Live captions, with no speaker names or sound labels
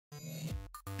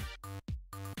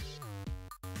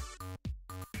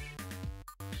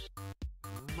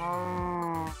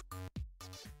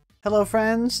Hello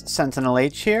friends,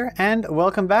 SentinalhMC here, and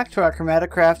welcome back to our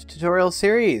ChromatiCraft tutorial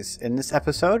series. In this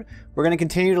episode, we're going to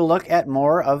continue to look at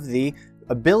more of the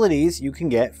abilities you can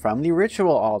get from the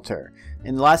Ritual Altar.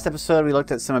 In the last episode, we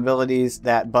looked at some abilities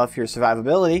that buff your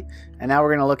survivability, and now we're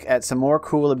going to look at some more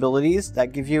cool abilities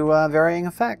that give you varying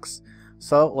effects.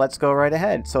 So let's go right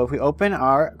ahead. So if we open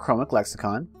our Chromic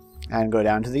Lexicon and go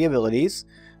down to the abilities,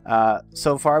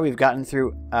 so far we've gotten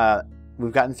through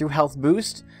Health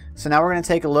Boost. So now we're going to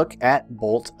take a look at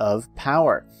Bolt of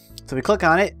Power. So if we click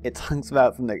on it, it talks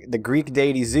about from the Greek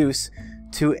deity Zeus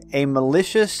to a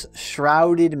malicious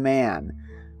shrouded man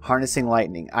harnessing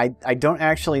lightning. I don't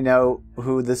actually know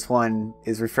who this one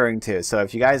is referring to. So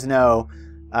if you guys know,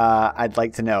 I'd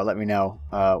like to know. Let me know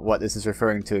what this is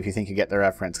referring to if you think you get the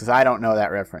reference, because I don't know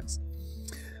that reference.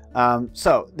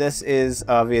 So this is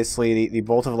obviously the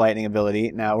Bolt of Lightning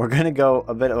ability. Now we're going to go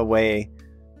a bit away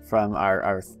from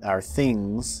our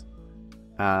things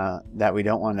that we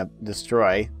don't want to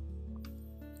destroy.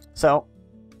 So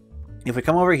if we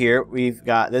come over here, we've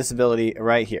got this ability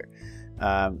right here.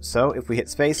 So if we hit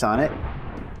space on it,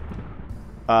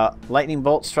 lightning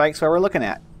bolt strikes where we're looking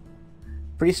at.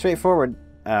 Pretty straightforward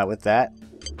with that.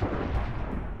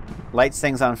 Lights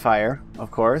things on fire,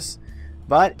 of course,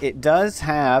 but it does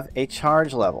have a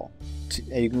charge level.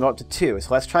 You can go up to 2,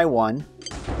 so let's try 1.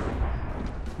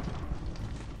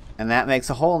 And that makes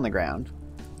a hole in the ground.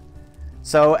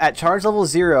 So at charge level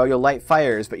 0, you'll light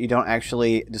fires, but you don't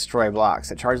actually destroy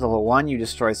blocks. At charge level 1, you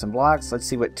destroy some blocks. Let's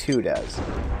see what 2 does.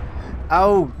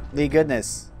 Oh, the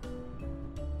goodness.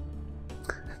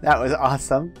 That was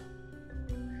awesome.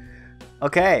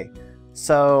 Okay,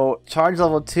 so charge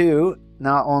level 2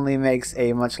 not only makes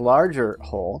a much larger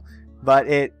hole, but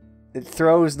it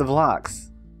throws the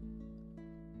blocks.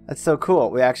 That's so cool.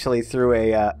 We actually threw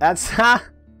a...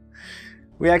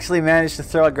 We actually managed to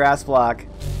throw a grass block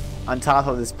on top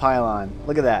of this pylon.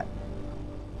 Look at that.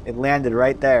 It landed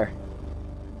right there.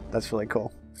 That's really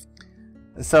cool.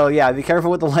 So yeah, be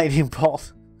careful with the lightning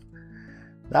bolt.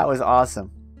 That was awesome.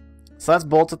 So that's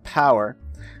Bolt of Power.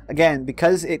 Again,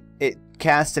 because it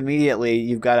casts immediately,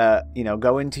 you've got to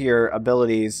go into your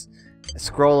abilities,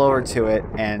 scroll over to it,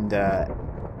 and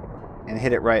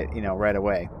hit it right right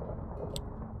away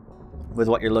with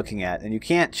what you're looking at. And you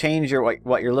can't change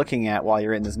what you're looking at while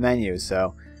you're in this menu,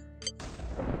 so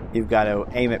you've got to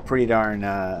aim it pretty darn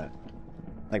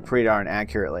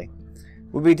accurately.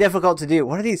 Would be difficult to do.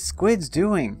 What are these squids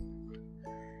doing?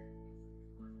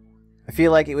 I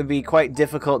feel like it would be quite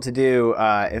difficult to do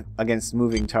against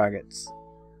moving targets.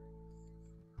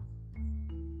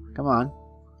 Come on.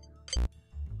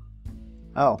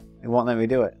 Oh, it won't let me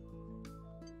do it.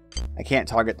 I can't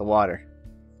target the water.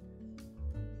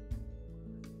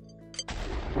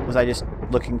 Was I just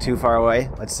looking too far away?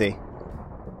 Let's see.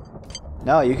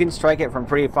 No, you can strike it from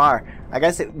pretty far. I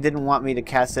guess it didn't want me to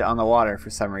cast it on the water for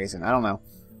some reason. I don't know.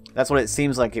 That's what it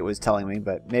seems like it was telling me,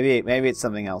 but maybe it's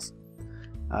something else.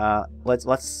 Let's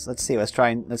see. Let's try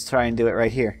and do it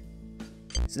right here.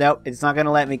 So nope, it's not going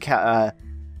to let me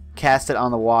cast it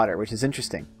on the water, which is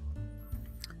interesting.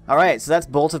 All right, so that's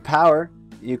Bolt of Power.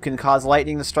 You can cause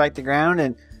lightning to strike the ground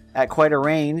and at quite a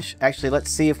range. Actually, let's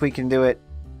see if we can do it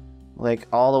like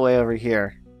all the way over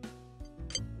here.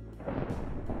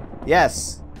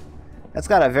 Yes, that's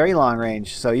got a very long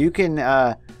range. So you can,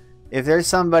 if there's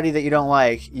somebody that you don't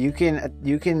like, you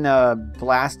can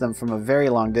blast them from a very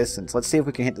long distance. Let's see if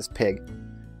we can hit this pig.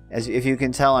 If you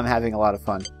can tell, I'm having a lot of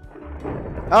fun.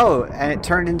 Oh, and it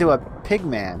turned into a pig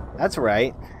man. That's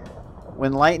right.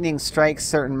 When lightning strikes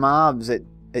certain mobs, it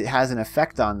has an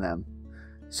effect on them.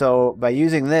 So by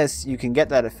using this, you can get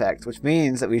that effect, which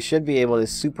means that we should be able to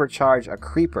supercharge a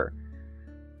creeper.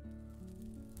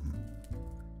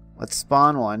 Let's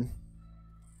spawn one.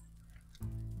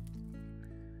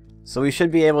 So we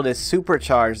should be able to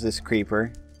supercharge this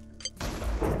creeper.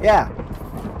 Yeah.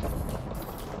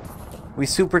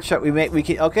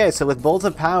 Okay, so with Bolt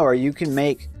of Power, you can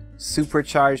make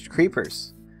supercharged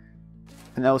creepers.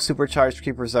 I know supercharged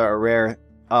creepers are a rare,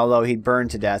 although he'd burn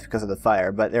to death because of the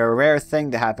fire, but they're a rare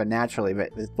thing to happen naturally,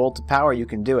 but with Bolt of Power you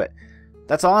can do it.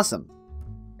 That's awesome.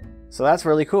 So that's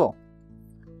really cool.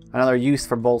 Another use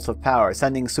for Bolts of Power,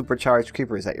 sending supercharged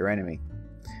creepers at your enemy.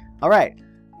 Alright,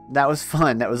 that was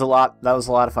fun. That was a lot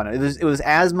of fun. It was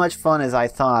as much fun as I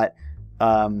thought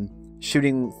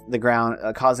shooting the ground,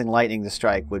 causing lightning to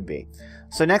strike would be.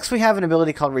 So next we have an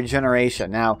ability called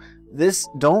Regeneration. Now, let's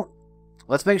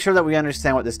make sure that we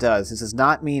understand what this does. This does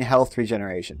not mean health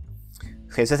regeneration.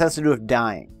 Okay, so this has to do with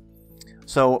dying.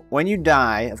 So when you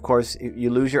die, of course, you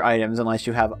lose your items unless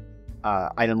you have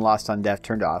item lost on death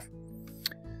turned off.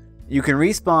 You can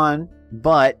respawn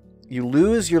but you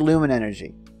lose your lumen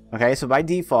energy. Okay, so by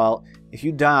default, if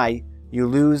you die, you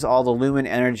lose all the lumen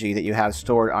energy that you have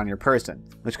stored on your person,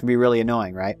 which can be really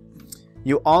annoying, right?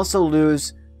 You also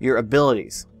lose your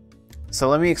abilities. So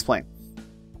let me explain.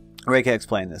 Or I can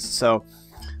explain this. So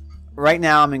right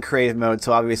now I'm in creative mode,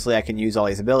 so obviously I can use all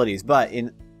these abilities, but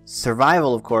in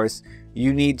survival, of course,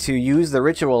 you need to use the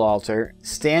ritual altar,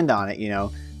 stand on it, you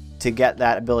know, to get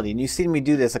that ability. And you've seen me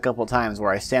do this a couple times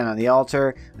where I stand on the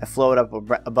altar, I float up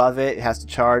above it, it has to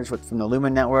charge from the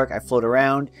lumen network, I float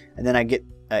around, and then I get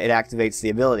it activates the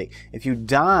ability. If you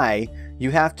die,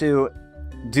 you have to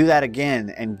do that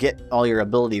again and get all your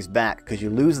abilities back because you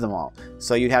lose them all.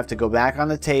 So you'd have to go back on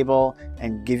the table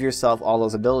and give yourself all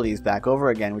those abilities back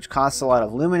over again, which costs a lot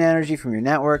of lumen energy from your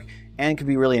network and can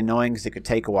be really annoying because it could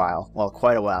take a while. Well,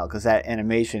 quite a while, because that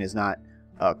animation is not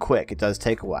quick. It does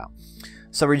take a while.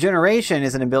 So Regeneration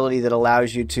is an ability that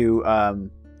allows you to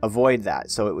avoid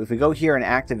that. So if we go here and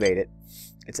activate it,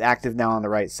 it's active now on the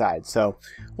right side. So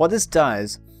what this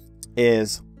does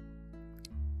is,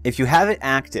 if you have it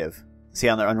active, see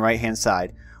on the right hand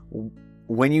side,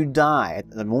 when you die at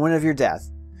the moment of your death,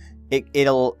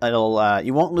 it'll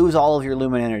you won't lose all of your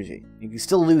lumen energy. You can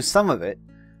still lose some of it,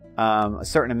 a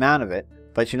certain amount of it,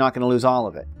 but you're not going to lose all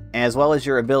of it, as well as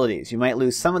your abilities. You might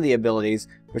lose some of the abilities,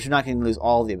 but you're not going to lose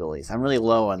all the abilities. I'm really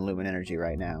low on lumen energy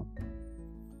right now,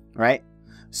 right?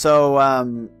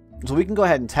 So so we can go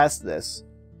ahead and test this.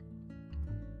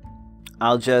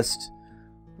 I'll just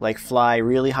like fly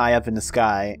really high up in the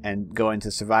sky and go into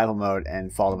survival mode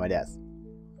and fall to my death.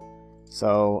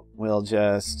 So we'll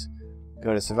just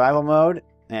go to survival mode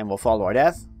and we'll fall to our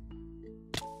death.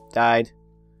 Died.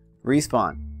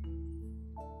 Respawn.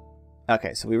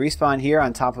 Okay, so we respawn here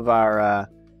on top of our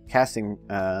casting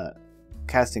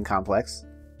complex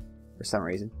for some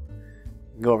reason.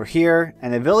 Go over here,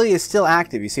 and the ability is still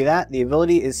active. You see that? The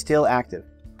ability is still active.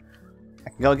 I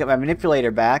can go get my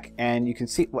manipulator back, and you can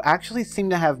see, well, actually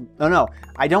seem to have, oh no,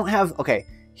 I don't have, okay,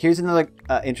 here's another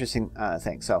interesting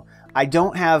thing. So, I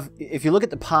don't have, if you look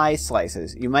at the pie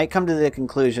slices, you might come to the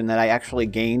conclusion that I actually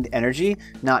gained energy.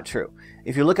 Not true.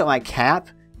 If you look at my cap,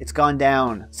 it's gone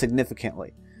down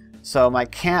significantly. So my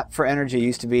cap for energy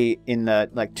used to be in the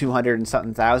like 200 and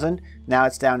something thousand. Now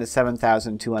it's down to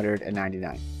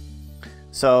 7,299.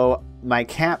 So my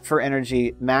cap for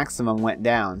energy maximum went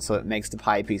down, so it makes the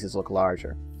pie pieces look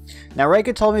larger. Now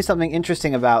Reika told me something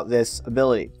interesting about this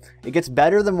ability. It gets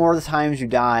better the more times you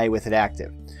die with it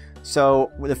active.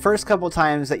 So the first couple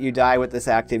times that you die with this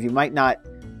active, you might not,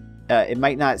 it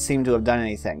might not seem to have done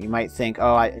anything. You might think,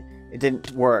 oh, it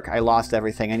didn't work, I lost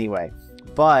everything anyway.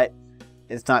 But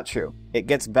it's not true. It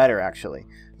gets better actually.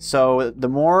 So the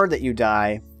more that you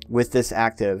die with this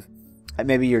active,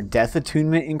 maybe your death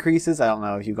attunement increases. I don't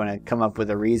know if you're going to come up with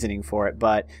a reasoning for it,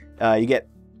 but it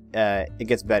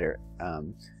gets better.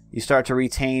 You start to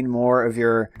retain more of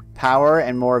your power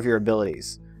and more of your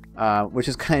abilities, which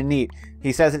is kind of neat.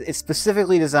 He says it's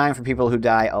specifically designed for people who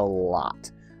die a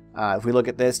lot. If we look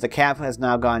at this, the cap has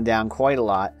now gone down quite a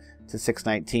lot to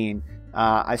 619.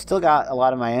 I still got a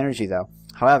lot of my energy though.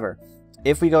 However,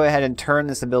 if we go ahead and turn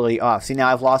this ability off, see now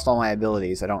I've lost all my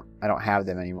abilities. I don't have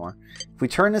them anymore. If we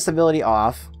turn this ability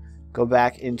off, go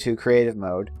back into creative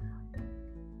mode,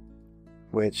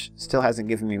 which still hasn't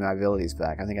given me my abilities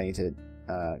back. I think I need to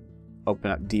open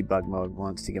up debug mode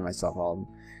once to give myself all of them.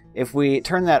 If we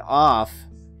turn that off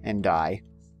and die,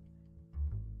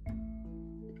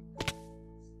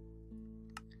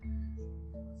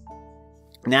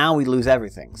 now we lose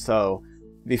everything. So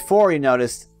before, you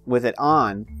noticed with it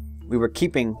on, we were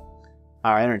keeping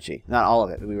our energy. Not all of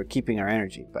it, but we were keeping our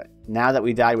energy. But now that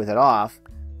we died with it off,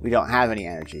 we don't have any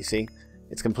energy. See?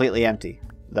 It's completely empty,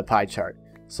 the pie chart.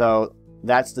 So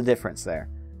that's the difference there.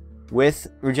 With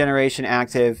Regeneration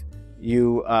active,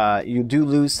 you do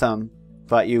lose some,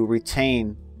 but you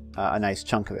retain a nice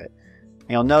chunk of it. And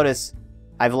you'll notice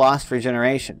I've lost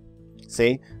Regeneration.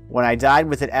 See? When I died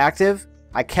with it active,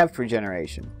 I kept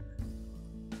Regeneration.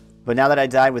 But now that I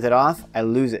died with it off, I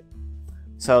lose it.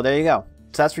 So there you go.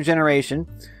 So that's Regeneration.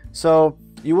 So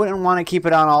you wouldn't want to keep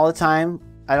it on all the time,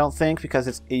 I don't think, because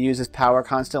it uses power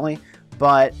constantly.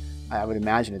 But I would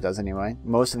imagine it does anyway.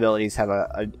 Most abilities have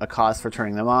a cost for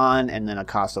turning them on, and then a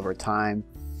cost over time.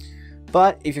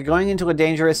 But if you're going into a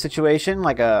dangerous situation,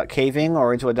 like a caving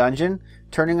or into a dungeon,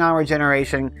 turning on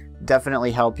Regeneration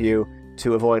definitely help you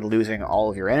to avoid losing all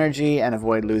of your energy and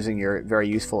avoid losing your very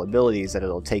useful abilities that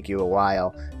it'll take you a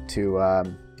while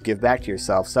to give back to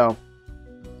yourself. So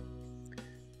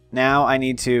now I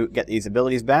need to get these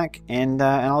abilities back, and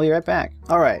I'll be right back.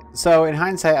 Alright, so in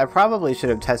hindsight, I probably should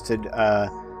have tested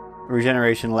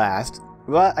Regeneration last,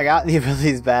 but I got the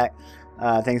abilities back.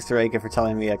 Thanks to Reika for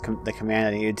telling me the command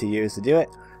I needed to use to do it.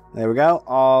 There we go.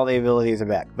 All the abilities are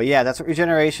back. But yeah, that's what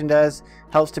Regeneration does.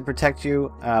 Helps to protect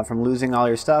you from losing all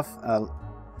your stuff.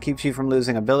 Keeps you from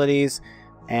losing abilities.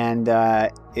 And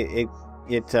it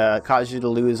causes you to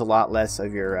lose a lot less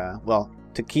of your, well,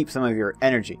 to keep some of your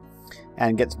energy.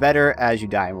 And gets better as you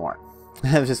die more.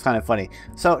 It was just kind of funny.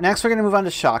 So next we're going to move on to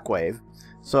Shockwave.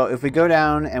 So if we go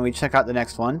down and we check out the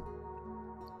next one,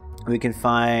 we can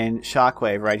find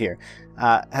Shockwave right here.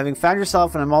 Having found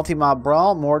yourself in a multi-mob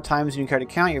brawl more times than you care to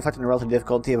count, you're reflecting the relative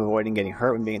difficulty of avoiding getting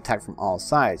hurt when being attacked from all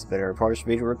sides. Better approach should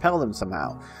be to repel them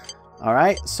somehow.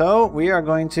 Alright, so we are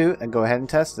going to go ahead and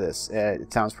test this.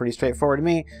 It sounds pretty straightforward to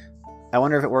me. I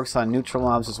wonder if it works on neutral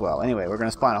mobs as well. Anyway, we're going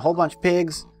to spawn a whole bunch of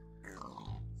pigs,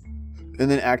 and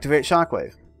then activate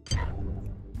Shockwave.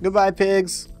 Goodbye,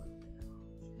 pigs!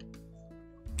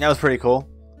 That was pretty cool.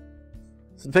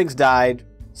 Some pigs died.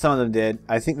 Some of them did.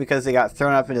 I think because they got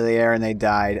thrown up into the air and they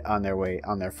died on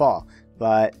their fall.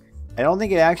 But I don't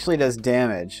think it actually does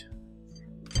damage.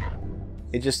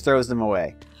 It just throws them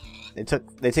away.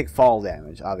 They take fall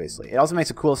damage, obviously. It also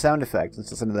makes a cool sound effect. Let's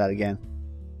listen to that again.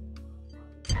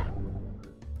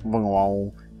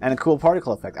 And a cool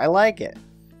particle effect. I like it.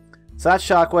 So that's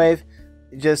Shockwave.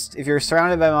 Just, if you're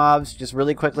surrounded by mobs, just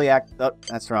really quickly act... Oh,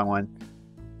 that's the wrong one.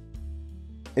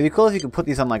 It'd be cool if you could put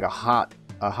these on like a hot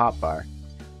bar.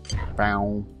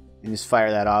 And just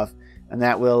fire that off. And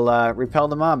that will repel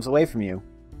the mobs away from you.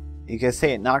 You can see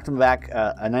it knocked them back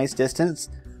a nice distance.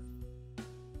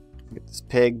 Get this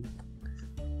pig.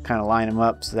 Kind of line him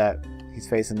up so that he's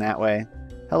facing that way.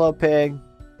 Hello, pig.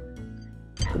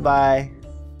 Goodbye.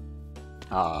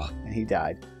 Ah, and he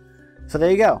died. So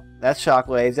there you go. That's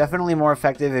Shockwave. Definitely more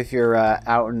effective if you're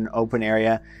out in an open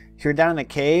area. If you're down in a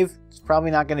cave, it's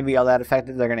probably not going to be all that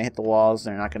effective. They're going to hit the walls.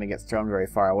 They're not going to get thrown very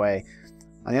far away.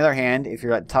 On the other hand, if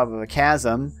you're at the top of a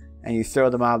chasm and you throw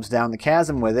the mobs down the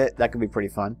chasm with it, that could be pretty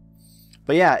fun.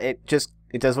 But yeah, it does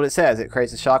what it says. It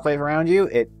creates a shockwave around you.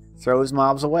 It throws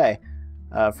mobs away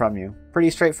from you.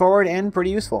 Pretty straightforward and pretty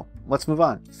useful. Let's move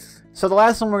on. So the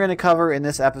last one we're going to cover in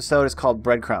this episode is called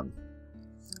Breadcrumb.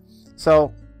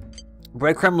 So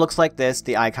Breadcrumb looks like this.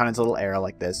 The icon is a little arrow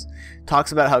like this.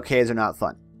 Talks about how caves are not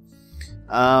fun.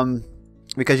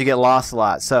 Because you get lost a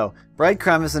lot. So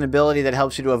Breadcrumb is an ability that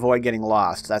helps you to avoid getting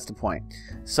lost. That's the point.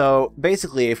 So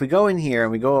basically, if we go in here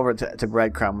and we go over to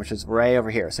Breadcrumb, which is right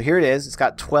over here. So here it is. It's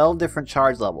got 12 different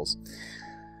charge levels.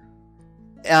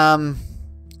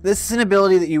 This is an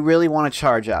ability that you really want to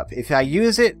charge up. If I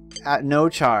use it at no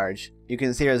charge, you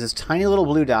can see there's this tiny little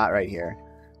blue dot right here.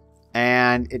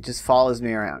 And it just follows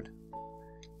me around.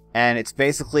 And it's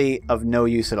basically of no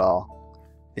use at all.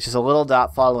 It's just a little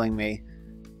dot following me.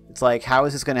 It's like, how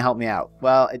is this going to help me out?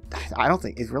 Well, I don't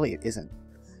think it really isn't.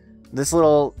 This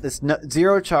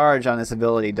zero charge on this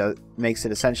ability makes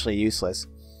it essentially useless.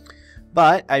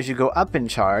 But as you go up in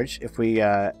charge, if we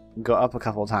go up a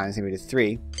couple of times, maybe to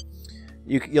 3,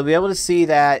 you'll be able to see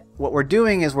that what we're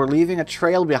doing is we're leaving a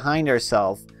trail behind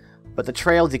ourselves, but the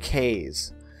trail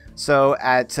decays. So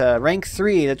at rank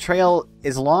 3, the trail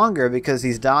is longer because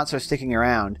these dots are sticking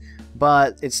around,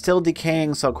 but it's still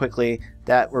decaying so quickly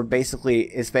that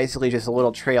it's basically just a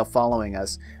little trail following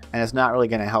us, and it's not really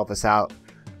going to help us out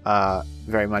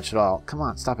very much at all. Come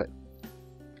on, stop it.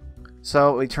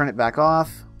 So we turn it back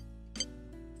off,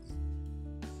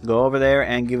 go over there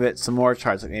and give it some more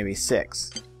charge, like maybe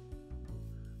 6.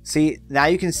 See, now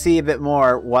you can see a bit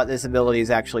more what this ability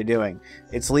is actually doing.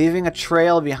 It's leaving a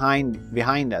trail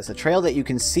behind us, a trail that you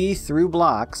can see through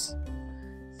blocks.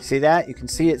 See that? You can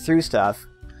see it through stuff,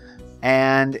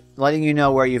 and letting you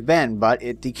know where you've been, but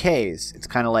it decays. It's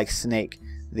kind of like Snake.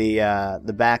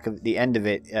 The back of the end of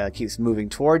it keeps moving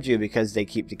towards you because they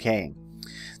keep decaying.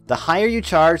 The higher you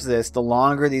charge this, the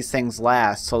longer these things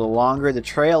last, so the longer the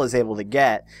trail is able to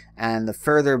get, and the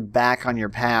further back on your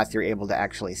path you're able to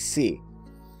actually see.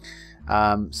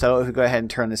 So if we go ahead and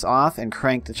turn this off and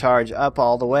crank the charge up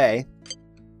all the way.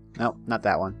 Nope, not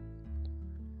that one.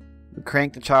 We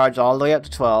crank the charge all the way up to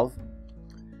 12.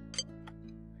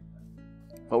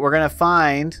 What we're going to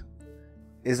find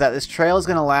is that this trail is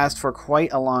going to last for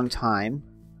quite a long time.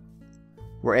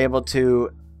 We're able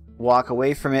to walk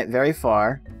away from it very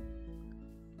far.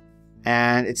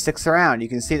 And it sticks around. You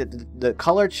can see that the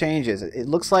color changes. It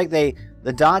looks like the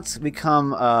dots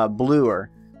become bluer,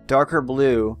 darker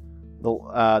blue,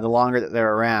 the longer that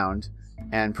they're around,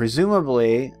 and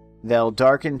presumably they'll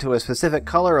darken to a specific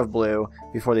color of blue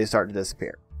before they start to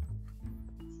disappear.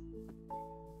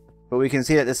 But we can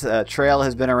see that this trail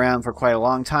has been around for quite a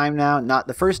long time now.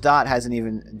 The first dot hasn't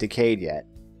even decayed yet,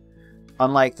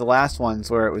 unlike the last ones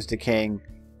where it was decaying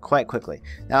quite quickly.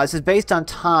 Now this is based on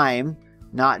time,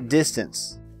 not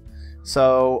distance.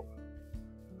 So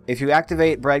if you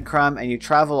activate Breadcrumb and you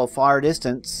travel a far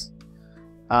distance,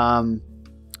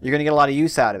 you're going to get a lot of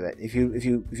use out of it. If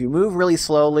you move really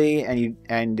slowly and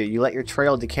you let your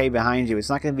trail decay behind you, it's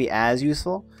not going to be as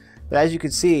useful. But as you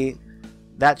can see,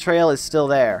 that trail is still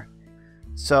there.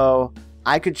 So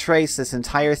I could trace this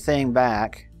entire thing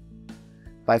back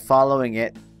by following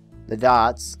it, the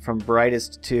dots, from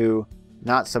brightest to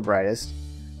not so brightest.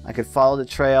 I could follow the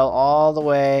trail all the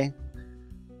way,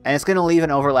 and it's going to leave an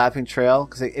overlapping trail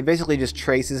because it basically just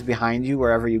traces behind you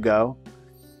wherever you go.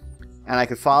 And I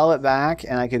could follow it back,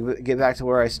 and I could get back to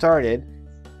where I started,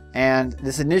 and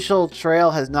this initial trail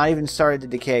has not even started to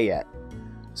decay yet.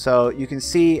 So you can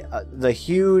see the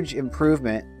huge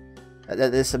improvement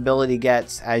that this ability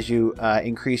gets as you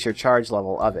increase your charge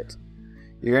level of it.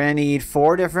 You're going to need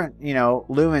 4 different,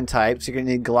 lumen types. You're going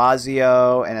to need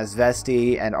Glazio and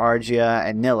Asvesti and Argia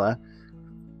and Nilla.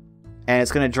 And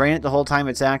it's going to drain it the whole time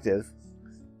it's active.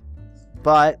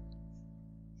 But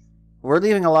we're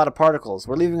leaving a lot of particles.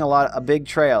 We're leaving a big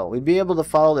trail. We'd be able to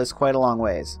follow this quite a long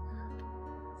ways.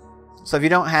 So if you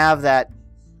don't have that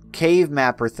cave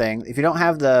mapper thing, if you don't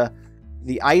have the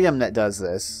item that does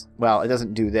this, well, it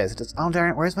doesn't do this. It does, oh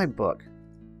darn it, where's my book?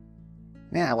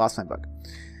 Man, I lost my book.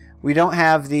 We don't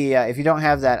have the if you don't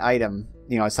have that item,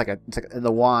 it's like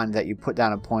the wand that you put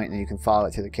down a point and you can follow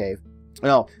it through the cave.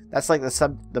 No, that's like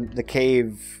the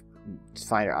cave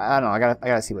finder. I don't know. I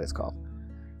gotta see what it's called.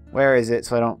 Where is it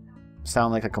so I don't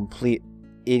sound like a complete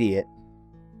idiot?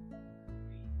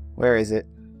 Where is it?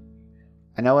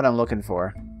 I know what I'm looking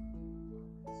for.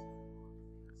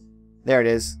 There it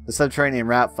is, the subterranean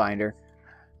route finder.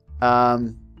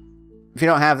 If you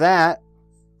don't have that,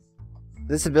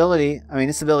 this ability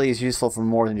is useful for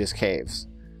more than just caves.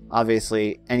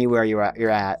 Obviously, anywhere you're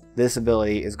at, this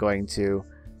ability is going to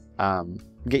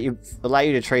allow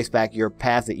you to trace back your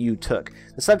path that you took.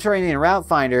 The subterranean route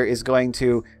finder is going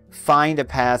to find a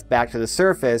path back to the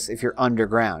surface if you're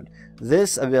underground.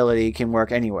 This ability can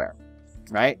work anywhere,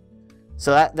 right?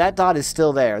 So that dot is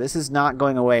still there. This is not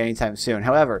going away anytime soon.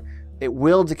 However, it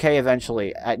will decay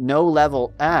eventually. At no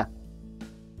level... I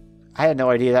had no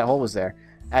idea that hole was there.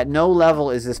 At no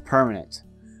level is this permanent.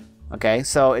 Okay,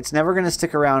 so it's never going to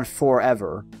stick around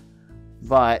forever.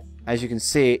 But, as you can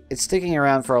see, it's sticking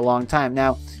around for a long time.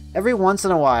 Now, every once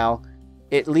in a while,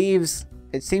 it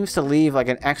seems to leave like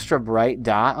an extra bright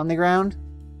dot on the ground.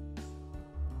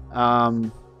 I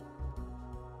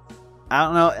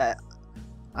don't know.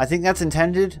 I think that's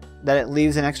intended, that it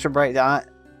leaves an extra bright dot.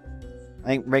 I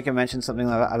think Reika mentioned something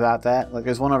about that. Like,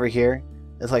 there's one over here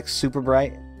that's like super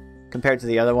bright compared to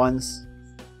the other ones.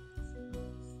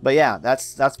 But yeah,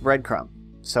 that's Breadcrumb.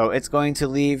 So it's going to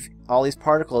leave all these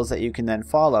particles that you can then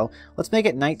follow. Let's make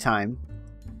it nighttime.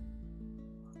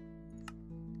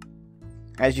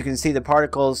 As you can see, the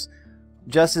particles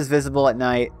just as visible at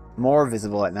night, more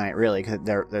visible at night, really, because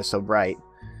they're so bright.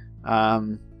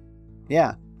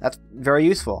 Yeah, that's very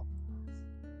useful.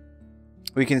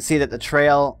 We can see that the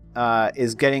trail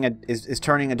is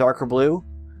turning a darker blue.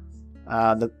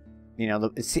 I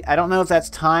don't know if that's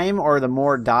time or the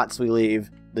more dots we leave,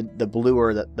 the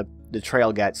bluer the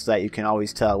trail gets, so that you can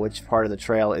always tell which part of the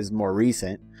trail is more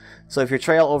recent. So if your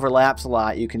trail overlaps a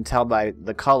lot, you can tell by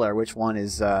the color which one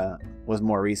was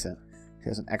more recent.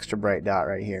 There's an extra bright dot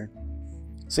right here.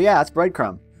 So yeah, that's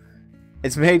Breadcrumb.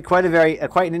 It's made quite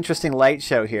an interesting light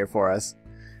show here for us.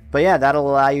 But yeah, that'll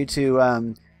allow you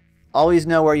to always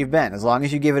know where you've been, as long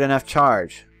as you give it enough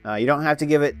charge. You don't have to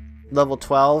give it level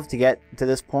 12 to get to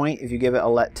this point. If you give it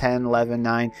 10, 11,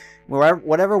 9,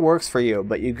 whatever works for you.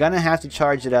 But you're going to have to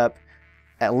charge it up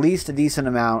at least a decent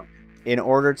amount in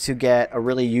order to get a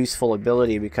really useful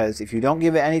ability, because if you don't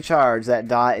give it any charge, that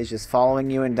dot is just following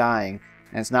you and dying,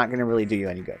 and it's not going to really do you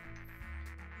any good.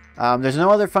 There's no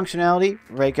other functionality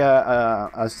Reika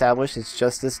established. It's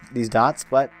just these dots,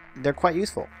 but they're quite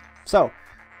useful. So,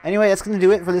 anyway, that's going to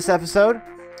do it for this episode.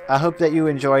 I hope that you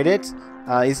enjoyed it.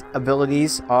 These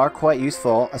abilities are quite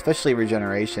useful, especially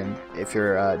Regeneration, if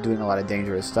you're doing a lot of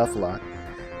dangerous stuff a lot.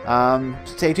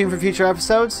 Stay tuned for future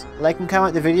episodes. Like and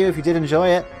comment the video if you did enjoy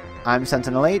it. I'm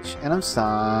SentinalH, and I'm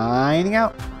signing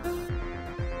out.